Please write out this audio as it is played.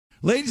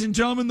ladies and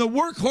gentlemen, the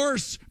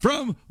workhorse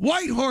from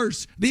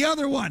Whitehorse, the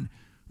other one,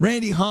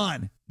 Randy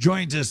Hahn,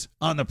 joins us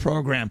on the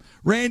program.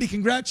 Randy,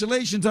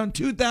 congratulations on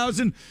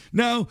 2000.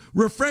 Now,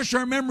 refresh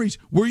our memories.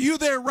 Were you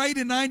there right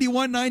in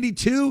 91,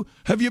 92?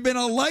 Have you been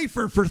a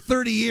lifer for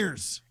 30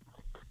 years?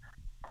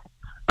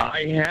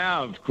 I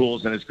have,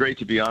 Kouleas, and it's great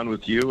to be on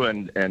with you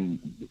and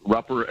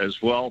Rupper as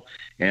well.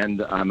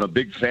 And I'm a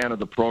big fan of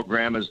the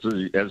program, as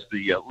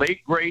the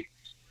late, great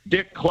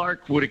Dick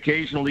Clark would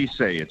occasionally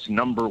say, it's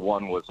number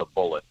one with a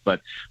bullet.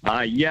 But,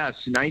 yes,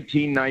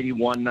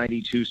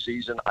 1991-92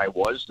 season, I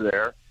was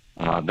there.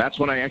 That's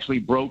when I actually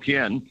broke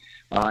in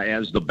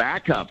as the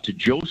backup to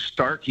Joe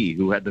Starkey,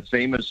 who had the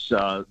famous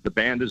 "The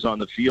Band Is on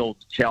the Field"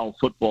 Cal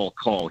football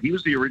call. He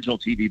was the original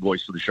TV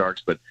voice for the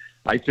Sharks, but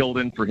I filled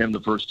in for him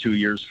the first 2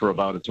 years for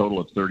about a total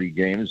of 30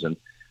 games. And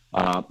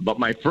but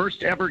my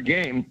first ever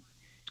game,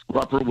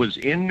 Rupper, was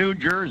in New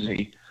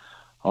Jersey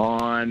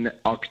on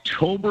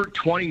October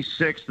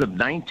 26th of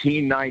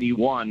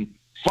 1991.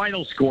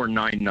 Final score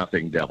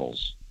 9-0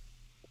 Devils.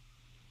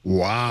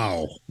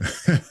 Wow.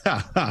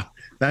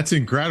 That's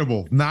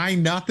incredible.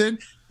 9-0.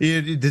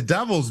 The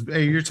Devils,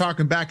 you're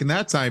talking back in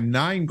that time,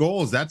 9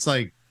 goals. That's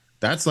like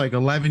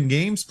 11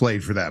 games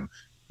played for them,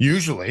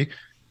 usually.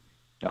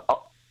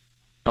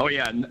 Oh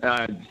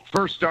yeah.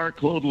 First star,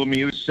 Claude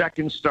Lemieux.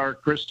 Second star,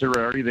 Chris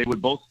Terreri. They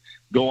would both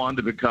go on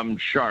to become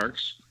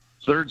Sharks.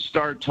 Third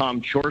star,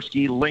 Tom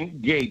Chorsky.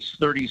 Link Gates,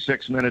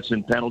 36 minutes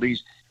in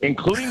penalties,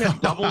 including a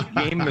double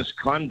game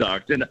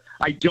misconduct. And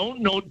I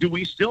don't know, do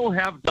we still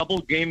have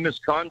double game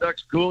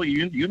misconducts? Cool,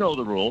 you know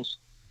the rules.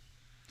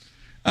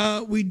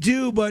 We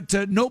do, but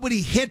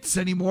nobody hits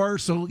anymore,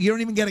 so you don't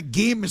even get a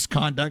game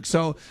misconduct.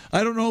 So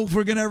I don't know if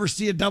we're going to ever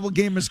see a double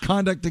game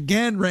misconduct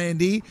again,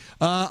 Randy.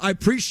 I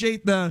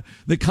appreciate the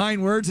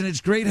kind words, and it's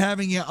great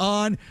having you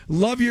on.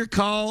 Love your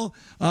call,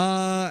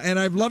 and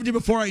I've loved you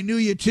before I knew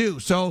you,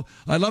 too. So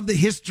I love the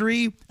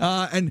history,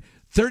 and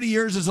 30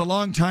 years is a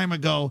long time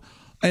ago.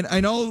 And I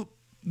know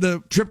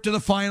the trip to the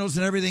finals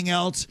and everything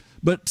else,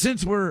 but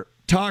since we're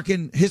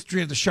talking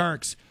history of the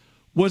Sharks,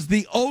 was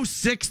the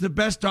 06 the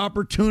best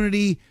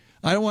opportunity?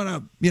 I don't want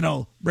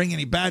to, bring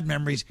any bad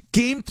memories.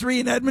 Game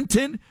 3 in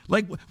Edmonton?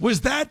 Like,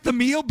 was that the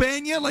Mio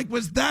Banya? Like,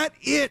 was that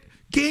it?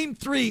 Game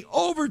 3,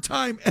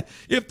 overtime.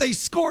 If they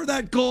score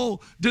that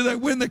goal, do they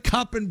win the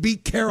cup and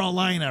beat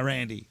Carolina,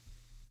 Randy?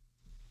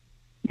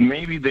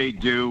 Maybe they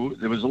do.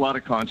 There was a lot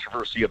of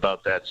controversy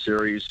about that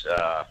series.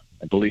 I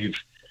believe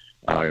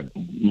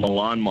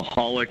Milan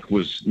Mihalik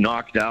was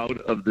knocked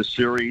out of the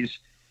series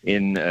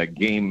in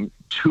Game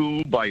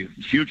 2 by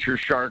future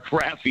Shark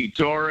Raffi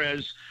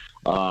Torres,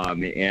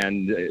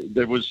 and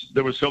there was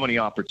so many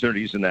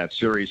opportunities in that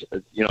series.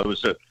 There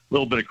was a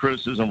little bit of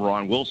criticism of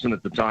Ron Wilson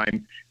at the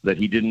time that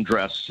he didn't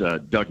dress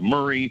Doug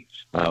Murray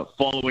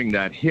following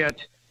that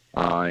hit,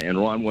 and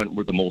Ron went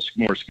with the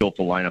more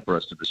skillful lineup the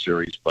rest of the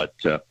series. But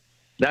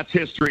that's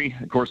history.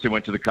 Of course, they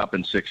went to the Cup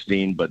in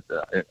 16, but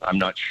I'm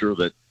not sure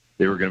that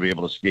they were going to be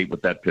able to skate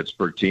with that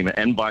Pittsburgh team.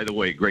 And by the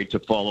way, great to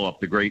follow up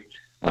the great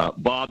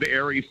Bob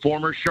Errey,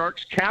 former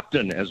Sharks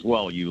captain as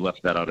well. You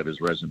left that out of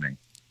his resume.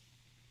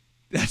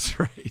 That's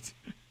right.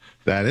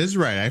 That is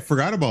right. I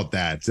forgot about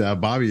that.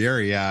 Bobby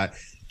Errey.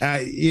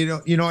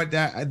 You know what?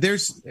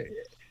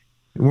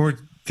 We're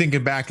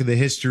thinking back of the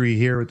history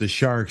here with the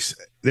Sharks.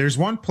 There's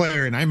one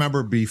player, and I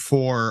remember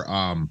before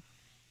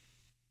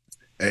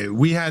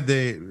we had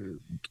the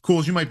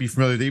Kouleas, you might be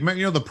familiar.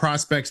 The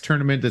prospects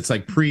tournament that's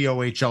like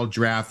pre-OHL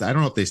draft. I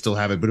don't know if they still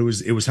have it, but it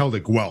was held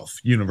at Guelph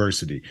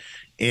University,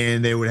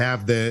 and they would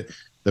have the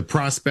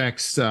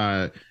prospects,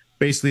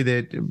 basically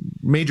the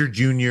major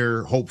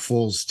junior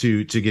hopefuls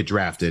to get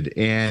drafted.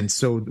 And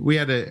so we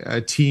had a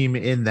team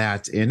in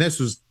that, and this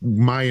was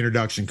my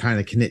introduction kind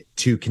of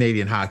to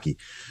Canadian hockey.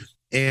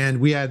 And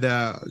we had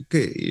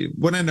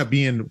what ended up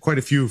being quite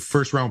a few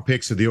first round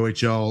picks of the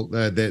OHL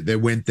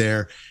that went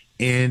there.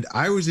 And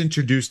I was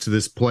introduced to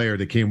this player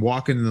that came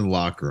walking in the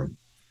locker room.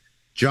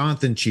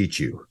 Jonathan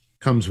Cheechoo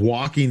comes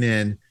walking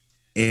in,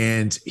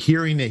 and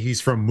hearing that he's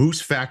from Moose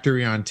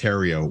Factory,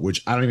 Ontario,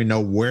 which I don't even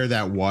know where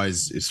that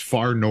was, is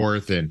far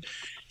north. And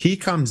he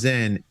comes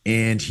in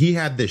and he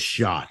had this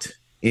shot.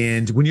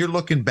 And when you're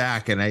looking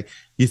back and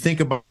you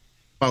think about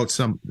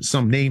some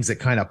names that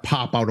kind of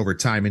pop out over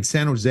time, in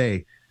San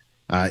Jose,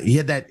 he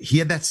had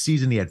that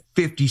season, he had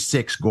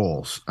 56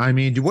 goals. I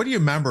mean, what do you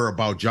remember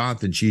about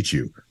Jonathan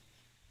Cheechoo?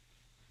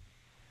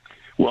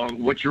 Well,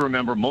 what you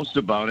remember most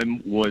about him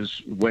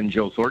was when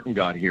Joe Thornton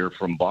got here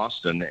from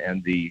Boston,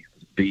 and the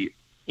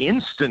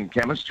instant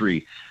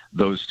chemistry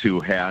those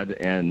two had.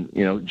 And,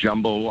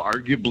 Jumbo,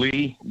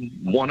 arguably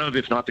one of,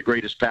 if not the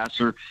greatest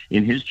passer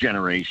in his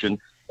generation,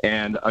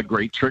 and a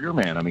great trigger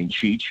man. I mean,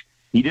 Cheech,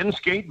 he didn't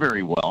skate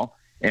very well.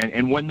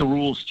 And when the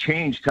rules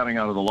changed coming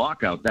out of the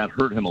lockout, that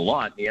hurt him a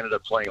lot. He ended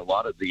up playing a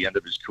lot at the end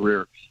of his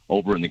career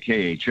over in the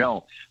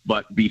KHL.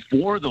 But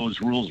before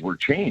those rules were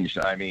changed,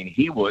 I mean,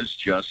 he was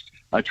just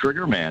a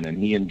trigger man, and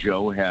he and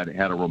Joe had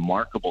a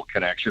remarkable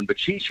connection. But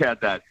Cheech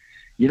had that,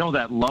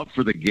 that love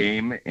for the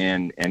game,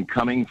 and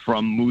coming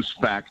from Moose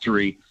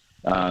Factory,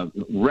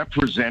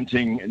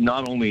 representing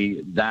not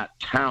only that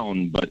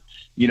town, but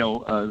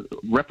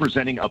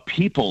representing a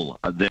people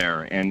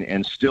there,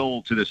 and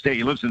still to this day,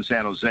 he lives in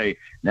San Jose.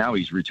 Now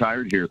he's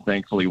retired here,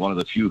 thankfully, one of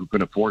the few who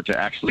can afford to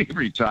actually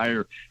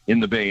retire in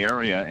the Bay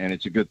Area, and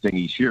it's a good thing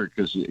he's here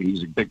because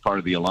he's a big part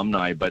of the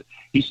alumni. But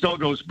he still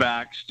goes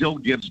back, still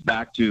gives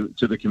back to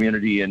the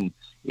community in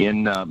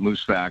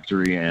Moose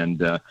Factory,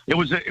 and it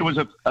was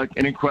an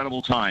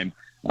incredible time.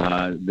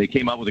 They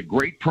came out with a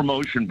great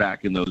promotion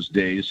back in those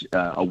days,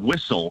 a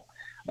whistle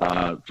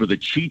for the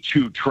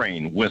Cheechoo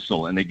train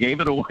whistle, and they gave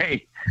it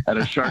away at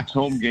a Sharks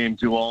home game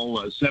to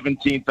all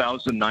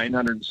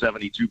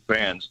 17,972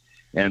 fans.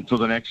 And for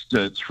the next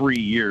 3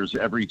 years,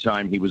 every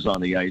time he was on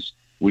the ice,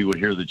 we would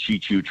hear the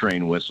Cheechoo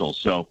train whistle.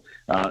 So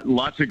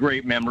lots of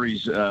great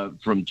memories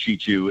from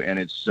Cheechoo, and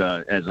it's,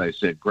 as I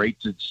said, great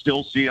to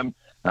still see him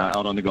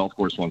out on the golf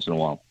course once in a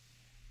while.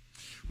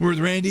 We're with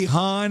Randy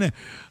Hahn,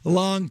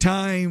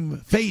 longtime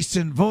face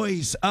and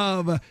voice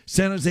of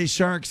San Jose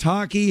Sharks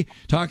hockey,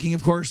 talking,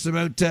 of course,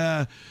 about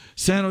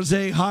San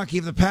Jose hockey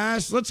of the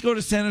past. Let's go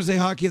to San Jose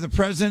hockey of the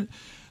present.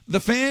 The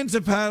fans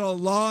have had a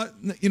lot,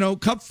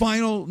 cup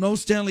final, no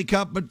Stanley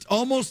Cup, but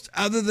almost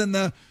other than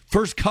the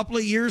first couple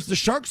of years, the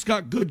Sharks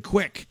got good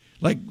quick.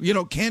 Like,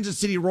 Kansas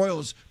City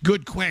Royals,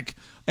 good quick,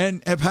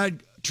 and have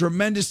had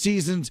tremendous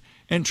seasons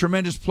and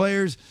tremendous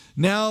players.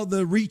 Now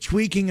the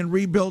retweaking and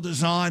rebuild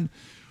is on.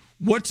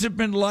 What's it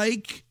been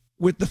like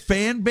with the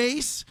fan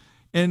base?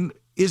 And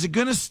is it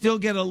going to still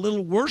get a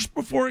little worse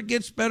before it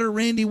gets better,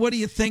 Randy? What do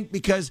you think?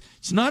 Because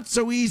it's not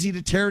so easy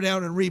to tear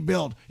down and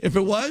rebuild. If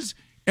it was,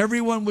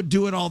 everyone would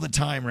do it all the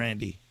time,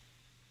 Randy.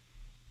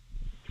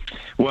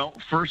 Well,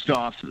 first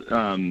off,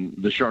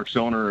 the Sharks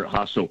owner,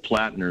 Hasso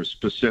Plattner,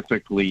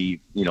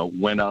 specifically,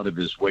 went out of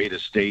his way to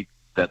state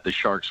that the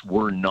Sharks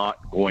were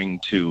not going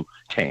to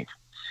tank.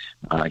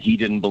 He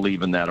didn't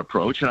believe in that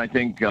approach. And I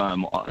think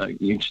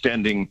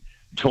extending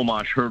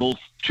Tomas Hertl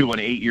to an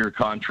 8-year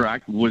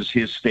contract was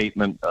his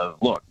statement of,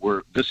 look,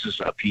 this is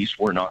a piece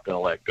we're not going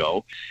to let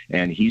go,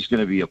 and he's going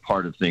to be a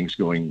part of things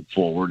going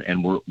forward,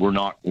 and we're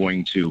not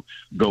going to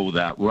go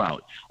that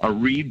route. A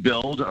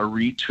rebuild, a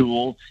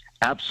retool,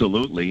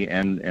 absolutely,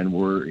 and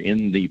we're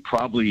in the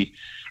probably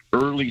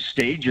early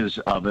stages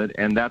of it,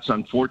 and that's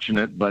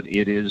unfortunate, but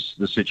it is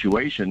the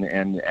situation.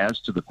 And as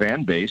to the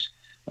fan base,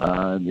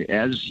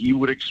 as you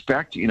would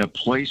expect in a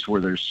place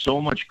where there's so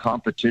much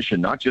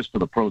competition, not just for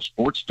the pro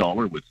sports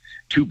dollar with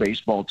 2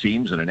 baseball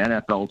teams and an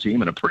NFL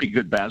team and a pretty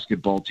good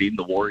basketball team,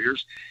 the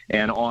Warriors,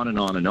 and on and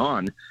on and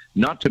on,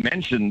 not to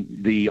mention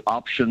the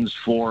options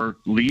for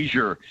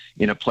leisure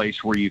in a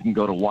place where you can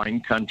go to wine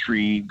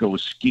country, go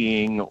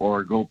skiing,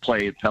 or go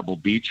play at Pebble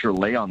Beach or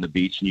lay on the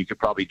beach, and you could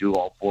probably do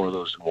all 4 of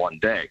those in one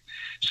day.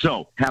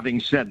 So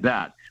having said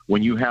that,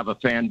 when you have a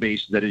fan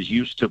base that is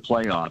used to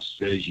playoffs,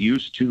 that is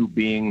used to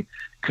being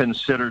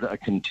considered a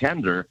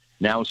contender,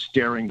 now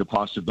staring the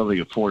possibility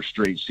of 4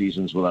 straight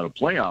seasons without a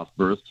playoff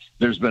berth,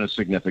 there's been a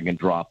significant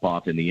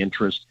drop-off in the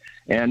interest.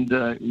 And,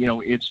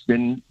 it's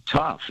been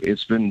tough.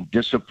 It's been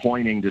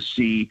disappointing to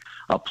see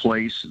a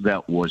place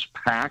that was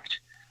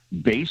packed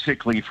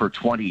basically for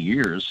 20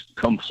 years,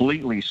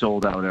 completely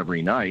sold out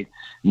every night.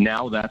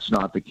 Now that's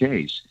not the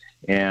case.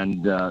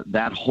 And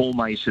that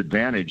home ice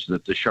advantage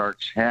that the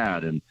Sharks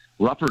had, and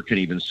Rupp can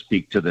even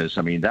speak to this.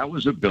 I mean, that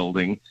was a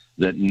building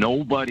that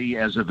nobody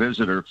as a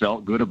visitor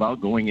felt good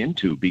about going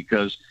into,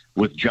 because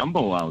with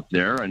Jumbo out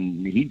there,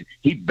 and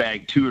he'd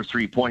bag 2 or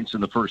 3 points in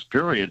the first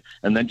period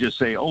and then just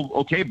say, oh,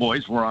 okay,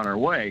 boys, we're on our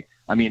way.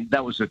 I mean,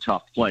 that was a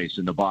tough place,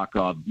 and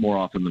Nabokov, more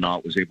often than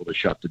not, was able to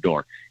shut the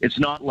door. It's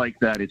not like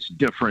that. It's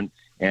different,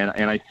 and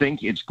I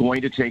think it's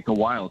going to take a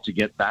while to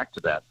get back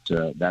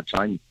to that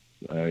time.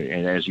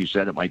 And as you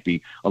said, it might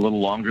be a little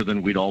longer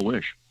than we'd all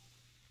wish.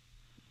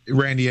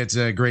 Randy, it's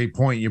a great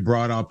point you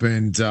brought up,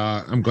 and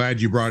I'm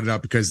glad you brought it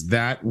up, because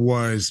that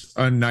was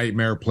a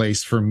nightmare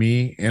place for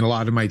me and a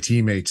lot of my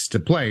teammates to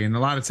play. And a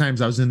lot of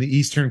times I was in the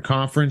Eastern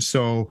Conference,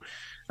 so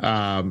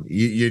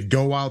you'd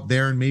go out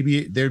there, and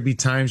maybe there'd be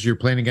times you're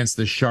playing against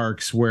the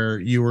Sharks where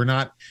you were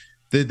not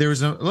 – there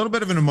was a little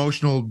bit of an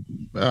emotional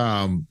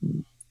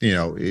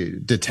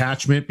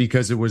detachment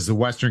because it was the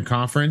Western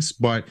Conference,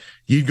 but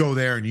you'd go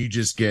there and you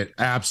just get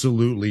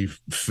absolutely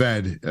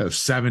fed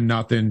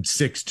 7-0,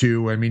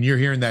 6-2. I mean, you're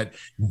hearing that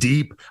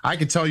deep. I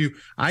could tell you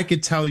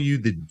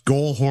the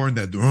goal horn,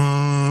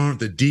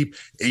 the deep,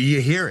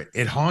 you hear it.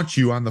 It haunts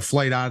you on the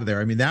flight out of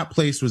there. I mean, that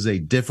place was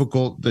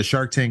the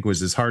Shark Tank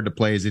was as hard to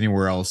play as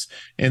anywhere else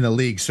in the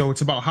league. So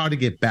it's about how to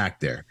get back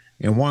there.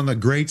 And one of the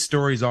great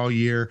stories all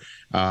year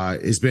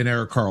has been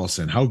Erik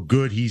Karlsson, how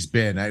good he's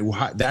been.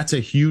 That's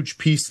a huge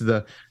piece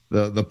to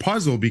the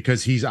puzzle,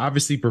 because he's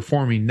obviously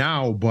performing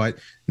now, but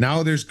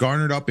now there's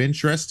garnered up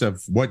interest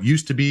of what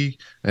used to be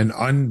an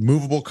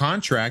unmovable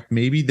contract.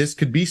 Maybe this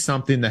could be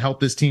something to help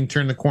this team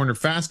turn the corner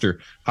faster.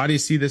 How do you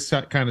see this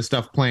kind of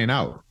stuff playing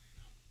out?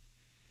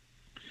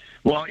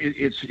 Well,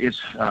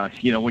 it's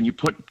when you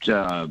put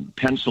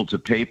pencil to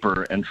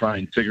paper and try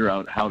and figure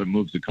out how to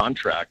move the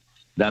contract,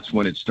 that's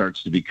when it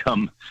starts to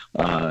become,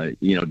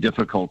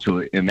 difficult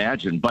to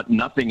imagine. But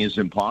nothing is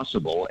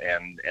impossible,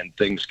 and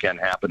things can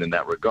happen in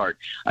that regard.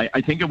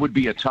 I think it would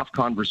be a tough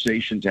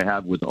conversation to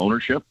have with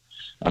ownership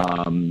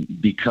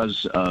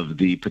because of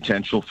the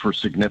potential for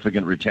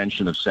significant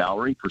retention of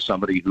salary for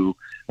somebody who,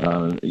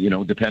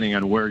 depending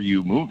on where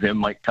you move him,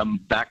 might come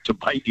back to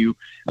bite you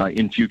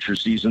in future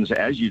seasons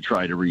as you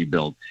try to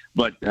rebuild.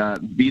 But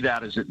be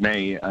that as it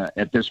may,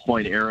 at this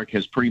point, Erik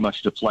has pretty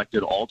much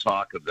deflected all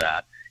talk of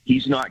that.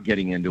 He's not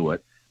getting into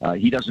it.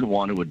 He doesn't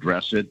want to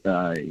address it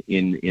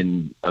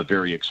in a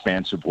very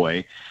expansive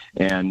way.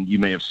 And you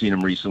may have seen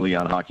him recently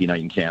on Hockey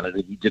Night in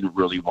Canada. He didn't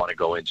really want to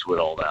go into it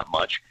all that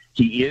much.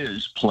 He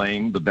is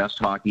playing the best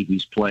hockey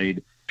he's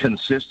played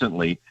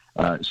consistently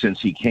since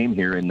he came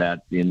here in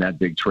that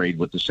big trade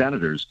with the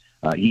Senators.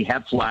 He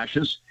had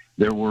flashes.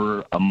 There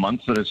were a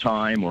month at a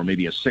time or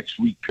maybe a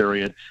 6-week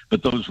period,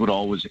 but those would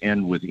always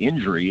end with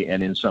injury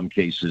and in some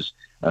cases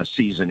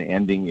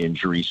season-ending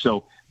injury.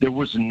 So there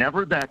was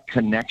never that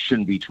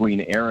connection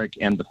between Erik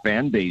and the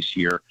fan base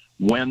here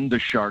when the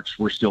Sharks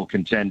were still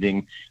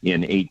contending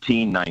in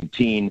 18,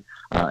 19,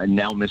 and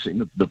now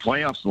missing the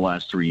playoffs the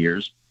last 3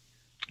 years.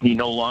 He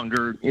no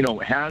longer,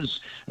 has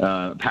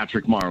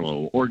Patrick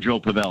Marleau or Joe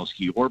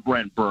Pavelski or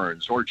Brent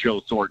Burns or Joe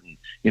Thornton.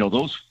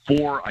 Those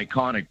 4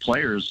 iconic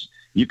players,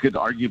 you could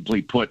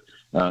arguably put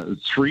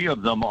 3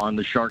 of them on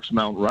the Sharks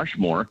Mount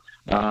Rushmore.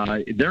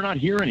 They're not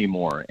here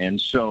anymore.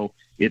 And so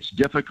it's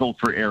difficult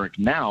for Erik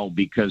now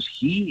because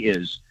he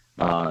is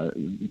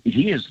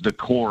the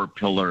core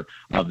pillar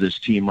of this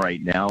team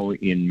right now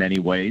in many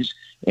ways.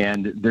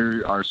 And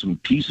there are some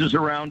pieces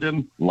around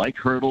him, like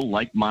Hurdle,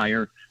 like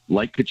Meyer,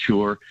 like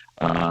Couture,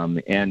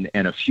 and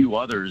a few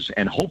others,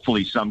 and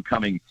hopefully some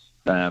coming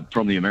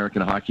from the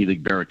American Hockey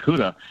League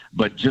Barracuda,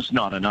 but just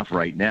not enough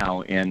right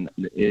now. And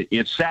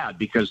it's sad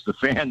because the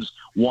fans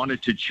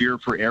wanted to cheer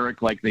for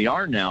Erik like they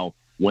are now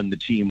when the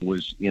team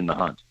was in the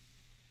hunt.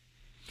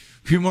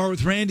 A few more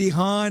with Randy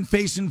Hahn,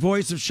 face and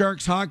voice of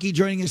Sharks hockey,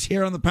 joining us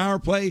here on the Power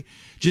Play.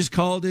 Just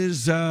called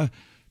his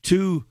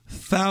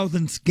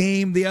 2000th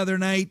game the other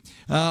night,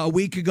 a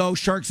week ago.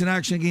 Sharks in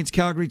action against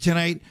Calgary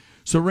tonight.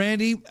 So,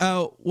 Randy,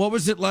 what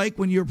was it like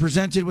when you were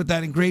presented with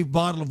that engraved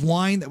bottle of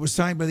wine that was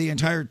signed by the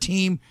entire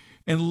team?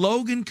 And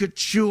Logan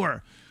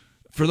Couture,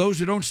 for those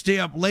who don't stay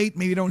up late,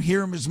 maybe don't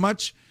hear him as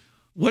much,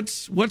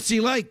 what's he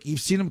like? You've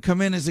seen him come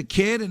in as a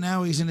kid, and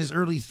now he's in his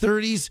early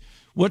 30s.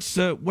 What's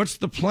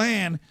the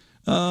plan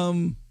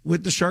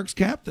with the Sharks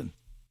captain?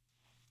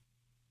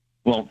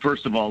 Well,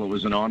 first of all, it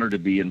was an honor to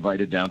be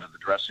invited down to the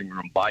dressing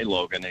room by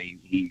Logan.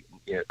 He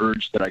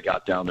urged that I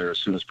got down there as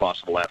soon as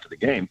possible after the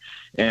game.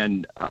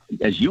 And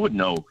as you would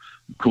know,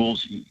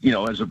 Cools,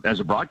 as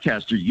a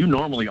broadcaster, you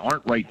normally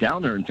aren't right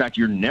down there. In fact,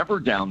 you're never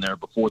down there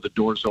before the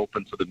doors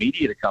open for the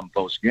media to come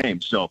post-game.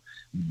 So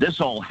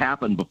this all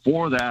happened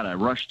before that. I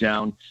rushed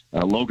down.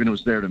 Logan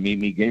was there to meet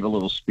me, gave a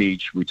little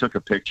speech. We took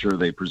a picture.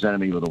 They presented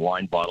me with a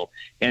wine bottle.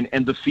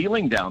 And the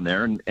feeling down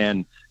there,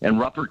 and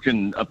Rupp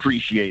can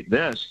appreciate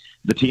this,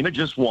 the team had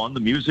just won. The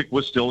music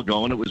was still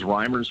going. It was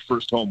Reimer's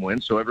first home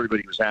win, so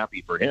everybody was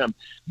happy for him.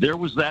 There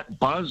was that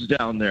buzz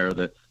down there.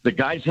 The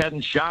guys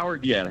hadn't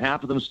showered yet.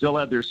 Half of them still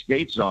had their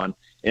skates on.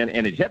 And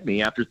it hit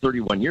me after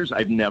 31 years.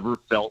 I've never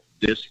felt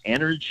this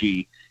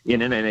energy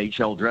in an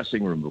NHL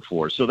dressing room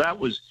before. So that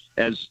was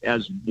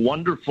as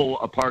wonderful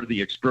a part of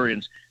the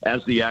experience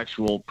as the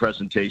actual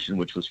presentation,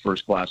 which was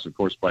first class, of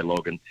course, by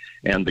Logan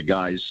and the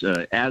guys.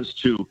 As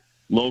to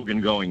Logan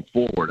going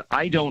forward,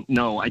 I don't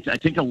know. I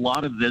think a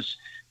lot of this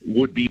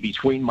would be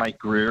between Mike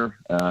Greer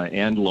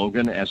and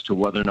Logan as to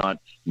whether or not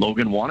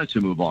Logan wanted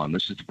to move on.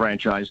 This is the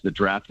franchise that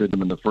drafted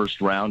him in the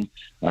first round,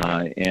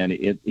 and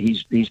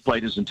he's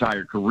played his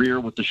entire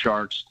career with the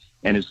Sharks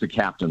and is the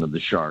captain of the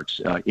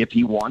Sharks. If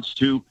he wants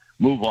to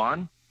move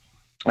on,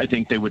 I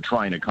think they would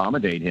try and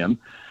accommodate him.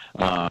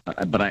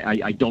 But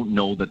I don't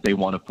know that they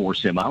want to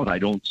force him out. I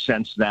don't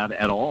sense that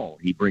at all.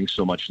 He brings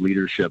so much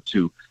leadership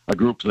to a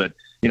group that,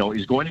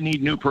 is going to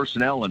need new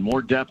personnel and more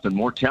depth and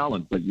more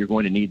talent, but you're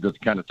going to need the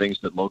kind of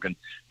things that Logan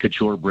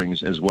Couture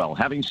brings as well.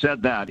 Having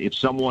said that, if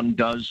someone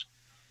does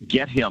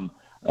get him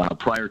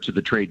prior to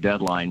the trade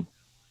deadline,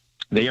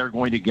 they are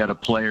going to get a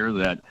player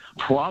that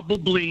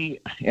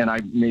probably, and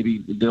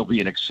maybe there'll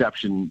be an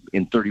exception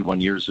in 31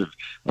 years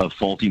of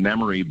faulty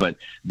memory, but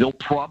they'll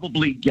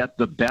probably get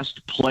the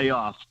best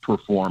playoff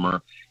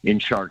performer in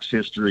Sharks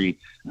history,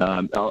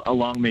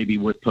 along maybe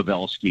with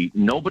Pavelski.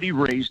 Nobody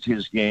raised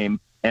his game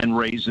and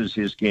raises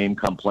his game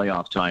come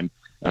playoff time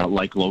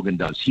like Logan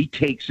does. He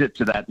takes it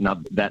to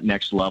that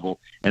next level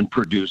and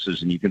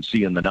produces, and you can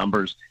see in the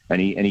numbers,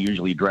 and he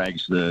usually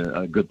drags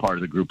a good part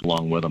of the group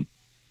along with him.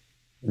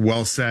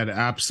 Well said.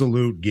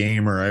 Absolute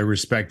gamer. I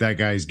respect that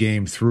guy's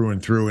game through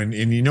and through. And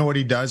you know what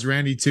he does,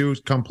 Randy, too?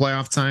 Come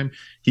playoff time,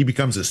 he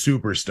becomes a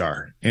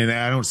superstar. And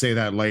I don't say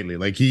that lightly.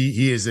 Like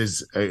he is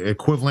as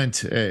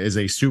equivalent as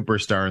a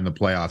superstar in the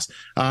playoffs.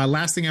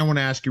 Last thing I want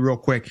to ask you real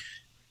quick.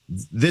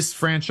 This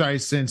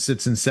franchise, since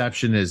its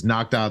inception, has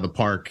knocked out of the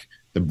park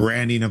the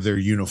branding of their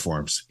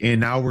uniforms.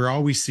 And now we're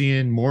always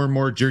seeing more and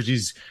more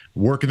jerseys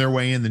working their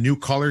way in. The new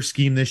color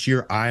scheme this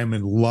year, I am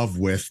in love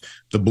with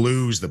the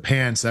blues, the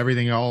pants,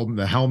 everything, all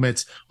the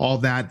helmets, all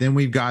that. Then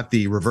we've got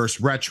the reverse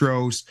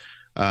retros.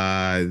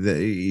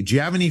 Do you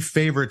have any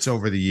favorites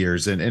over the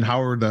years, and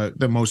how are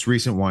the most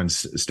recent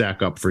ones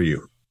stack up for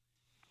you?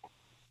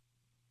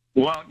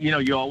 Well,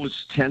 you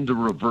always tend to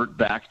revert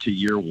back to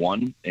year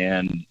one,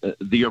 and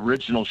the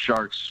original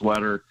Sharks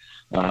sweater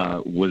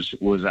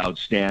was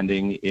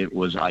outstanding. It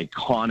was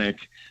iconic.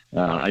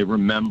 I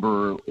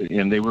remember,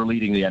 and they were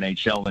leading the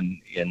NHL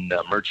in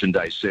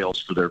merchandise sales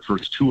for their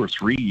first 2 or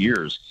 3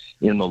 years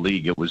in the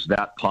league. It was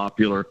that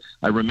popular.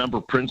 I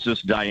remember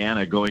Princess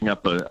Diana going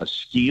up a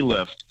ski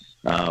lift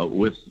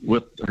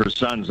with her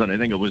sons, and I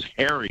think it was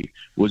Harry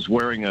was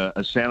wearing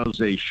a San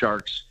Jose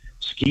Sharks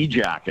ski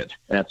jacket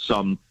at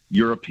some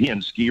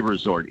European ski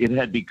resort. It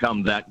had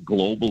become that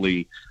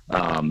globally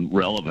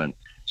relevant.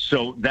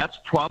 So that's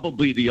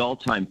probably the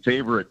all-time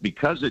favorite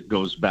because it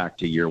goes back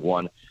to year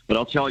one. But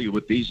I'll tell you,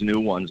 with these new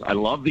ones, I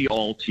love the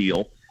all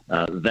teal.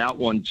 That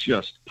one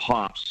just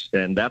pops,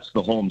 and that's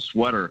the home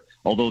sweater,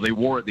 although they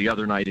wore it the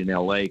other night in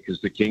L.A.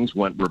 because the Kings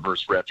went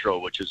reverse retro,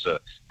 which is a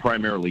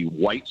primarily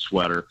white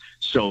sweater.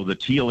 So the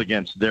teal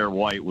against their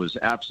white was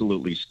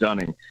absolutely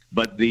stunning.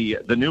 But the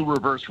new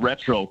reverse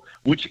retro,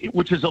 which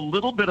is a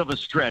little bit of a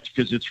stretch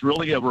because it's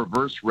really a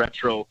reverse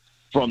retro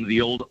from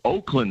the old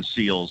Oakland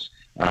Seals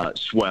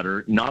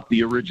sweater, not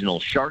the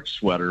original Sharks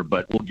sweater,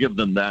 but we'll give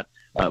them that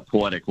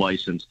poetic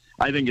license.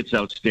 I think it's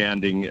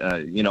outstanding.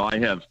 I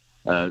have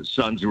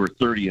sons who are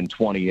 30 and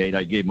 28.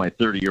 I gave my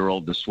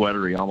 30-year-old the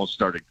sweater. He almost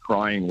started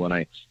crying when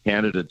I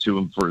handed it to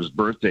him for his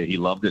birthday. He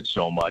loved it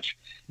so much.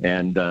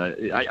 And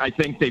I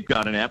think they've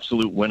got an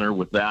absolute winner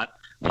with that.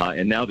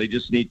 And now they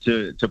just need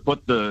to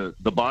put the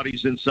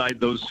bodies inside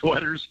those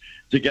sweaters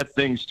to get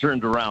things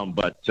turned around.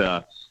 But,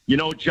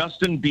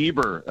 Justin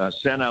Bieber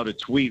sent out a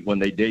tweet when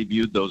they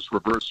debuted those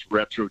reverse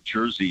retro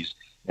jerseys.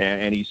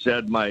 And he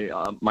said,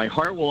 my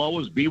heart will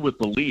always be with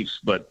the Leafs,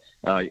 but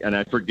and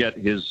I forget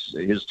his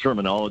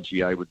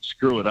terminology. I would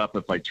screw it up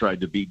if I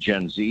tried to be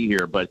Gen Z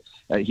here, but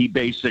he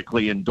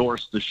basically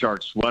endorsed the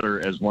Shark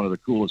sweater as one of the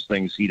coolest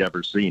things he'd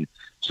ever seen.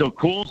 So,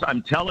 Cools,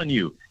 I'm telling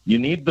you, you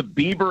need the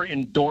Bieber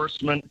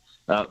endorsement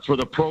for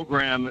the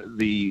program.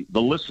 The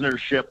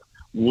listenership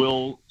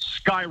will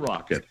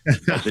skyrocket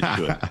as it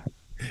should.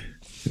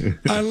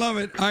 I love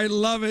it. I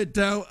love it.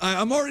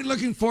 I'm already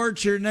looking forward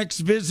to your next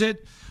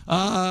visit.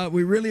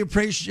 We really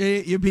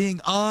appreciate you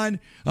being on.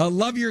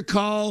 Love your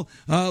call.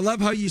 Love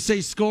how you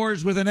say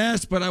scores with an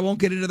S, but I won't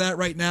get into that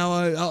right now.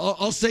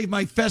 I'll save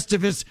my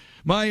Festivus,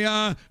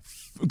 my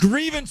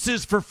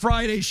grievances for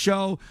Friday's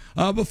show.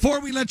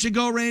 Before we let you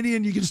go, Randy,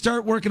 and you can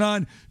start working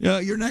on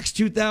your next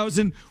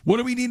 2,000, what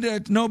do we need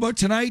to know about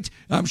tonight?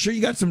 I'm sure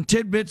you got some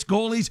tidbits,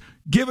 goalies.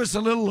 Give us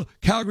a little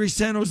Calgary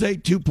San Jose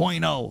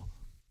 2.0.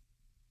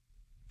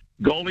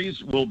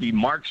 Goalies will be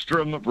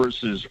Markstrom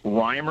versus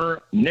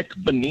Reimer. Nick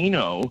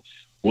Bonino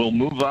will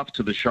move up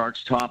to the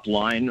Sharks' top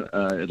line,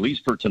 at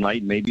least for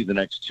tonight, maybe the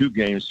next 2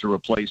 games, to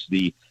replace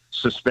the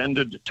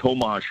suspended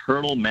Tomas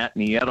Hertl. Matt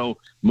Nieto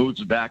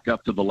moves back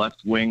up to the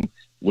left wing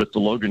with the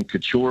Logan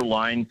Couture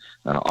line.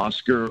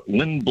 Oscar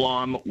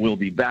Lindblom will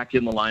be back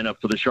in the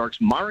lineup for the Sharks.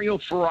 Mario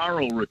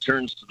Ferraro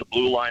returns to the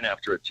blue line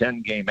after a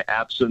 10-game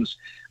absence.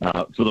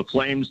 For the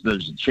Flames,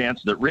 there's a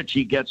chance that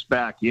Richie gets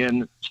back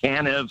in.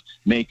 Tanev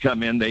may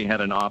come in. They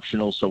had an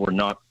optional, so we're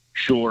not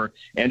sure.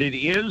 And it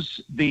is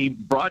the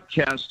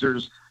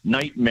broadcaster's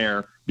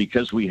nightmare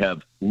because we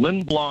have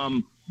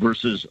Lindblom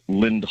versus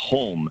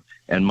Lindholm,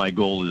 and my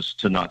goal is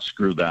to not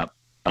screw that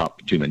up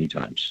too many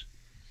times.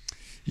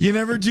 You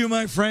never do,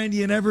 my friend.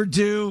 You never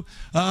do.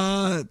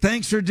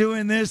 Thanks for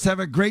doing this. Have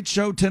a great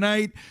show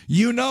tonight.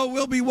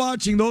 We'll be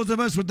watching, those of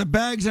us with the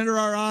bags under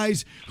our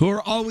eyes who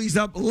are always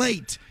up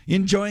late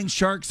enjoying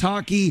Sharks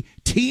hockey.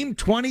 Team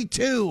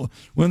 22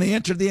 when they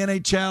entered the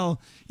NHL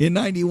in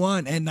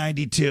 91 and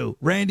 92.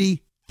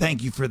 Randy,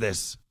 thank you for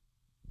this.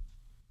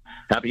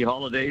 Happy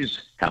holidays.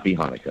 Happy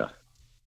Hanukkah.